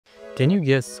Can you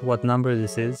guess what number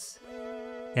this is?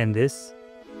 And this?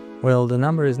 Well, the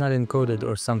number is not encoded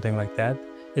or something like that.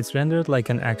 It's rendered like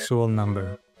an actual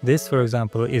number. This, for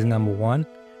example, is number 1,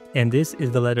 and this is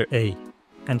the letter A.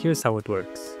 And here's how it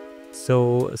works.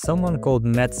 So, someone called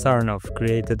Matt Sarnoff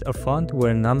created a font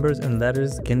where numbers and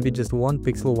letters can be just 1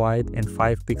 pixel wide and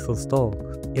 5 pixels tall.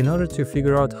 In order to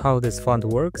figure out how this font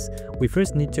works, we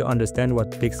first need to understand what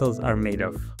pixels are made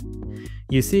of.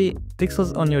 You see,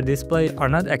 pixels on your display are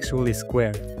not actually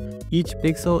square. Each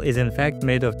pixel is in fact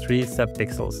made of 3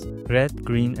 subpixels, red,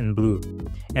 green, and blue.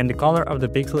 And the color of the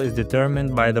pixel is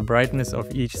determined by the brightness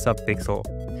of each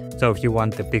subpixel. So if you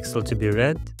want the pixel to be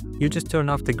red, you just turn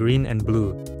off the green and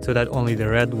blue, so that only the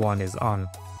red one is on.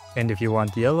 And if you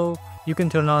want yellow, you can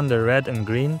turn on the red and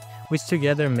green, which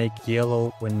together make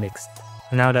yellow when mixed.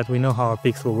 Now that we know how a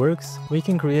pixel works, we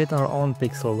can create our own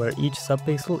pixel where each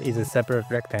subpixel is a separate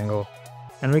rectangle.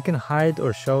 And we can hide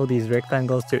or show these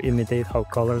rectangles to imitate how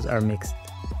colors are mixed.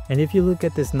 And if you look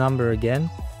at this number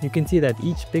again, you can see that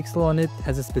each pixel on it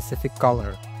has a specific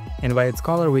color. And by its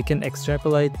color we can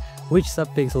extrapolate which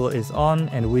subpixel is on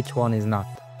and which one is not.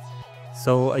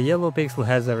 So a yellow pixel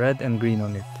has a red and green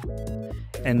on it.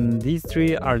 And these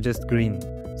 3 are just green,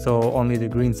 so only the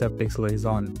green subpixel is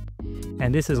on.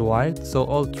 And this is white, so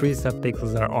all 3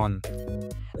 subpixels are on.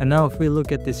 And now if we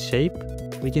look at this shape,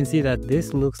 we can see that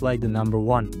this looks like the number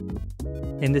 1.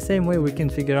 In the same way we can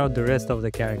figure out the rest of the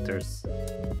characters.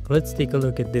 Let's take a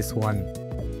look at this one.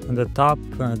 On the top,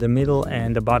 the middle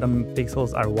and the bottom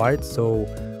pixels are white, so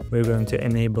we're going to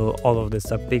enable all of the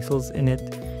subpixels in it.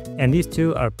 And these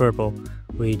 2 are purple,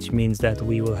 which means that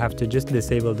we will have to just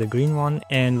disable the green one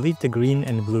and leave the green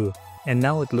and blue. And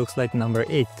now it looks like number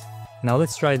 8. Now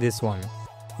let's try this one.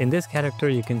 In this character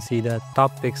you can see that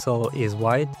top pixel is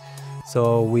white,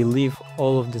 so we leave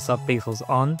all of the subpixels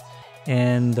on,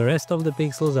 and the rest of the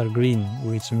pixels are green,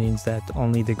 which means that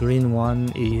only the green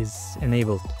one is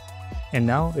enabled. And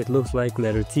now it looks like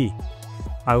letter T.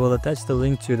 I will attach the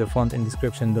link to the font in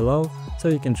description below, so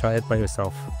you can try it by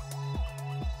yourself.